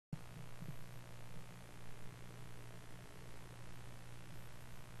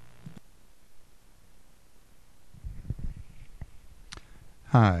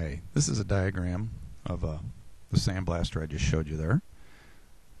Hi, this is a diagram of the sandblaster I just showed you there.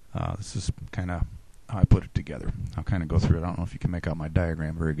 This is kind of how I put it together. I'll kind of go through it. I don't know if you can make out my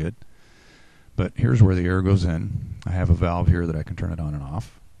diagram very good. But here's where the air goes in. I have a valve here that I can turn it on and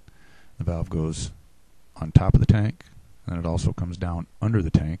off. The valve goes on top of the tank, and it also comes down under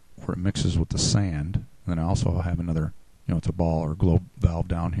the tank where it mixes with the sand. And then I also have another, it's a ball or globe valve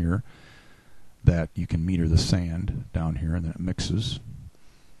down here that you can meter the sand down here, and then it mixes.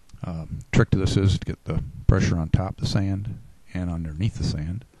 Trick to this is to get the pressure on top of the sand and underneath the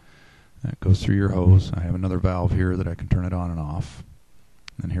sand. That goes through your hose. I have another valve here that I can turn it on and off.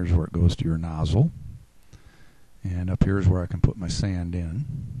 And here's where it goes to your nozzle. And up here is where I can put my sand in.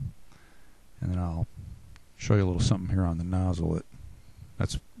 And then I'll show you a little something here on the nozzle.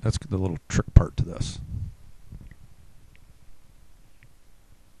 That's the little trick part to this.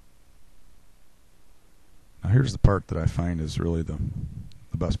 Now here's the part that I find is really the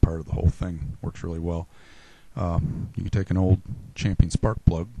best part of the whole thing. Works really well. You can take an old Champion spark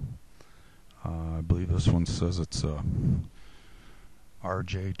plug. I believe this one says it's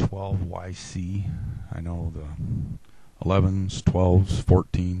RJ12YC. I know the 11s, 12s,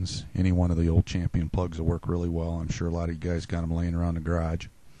 14s, any one of the old Champion plugs will work really well. I'm sure a lot of you guys got them laying around the garage.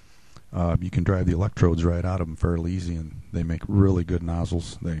 You can drive the electrodes right out of them fairly easy, and they make really good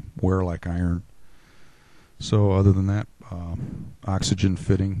nozzles. They wear like iron. So other than that, oxygen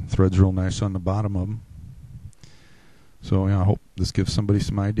fitting, threads real nice on the bottom of them. So I hope this gives somebody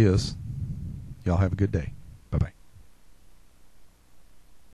some ideas. Y'all have a good day.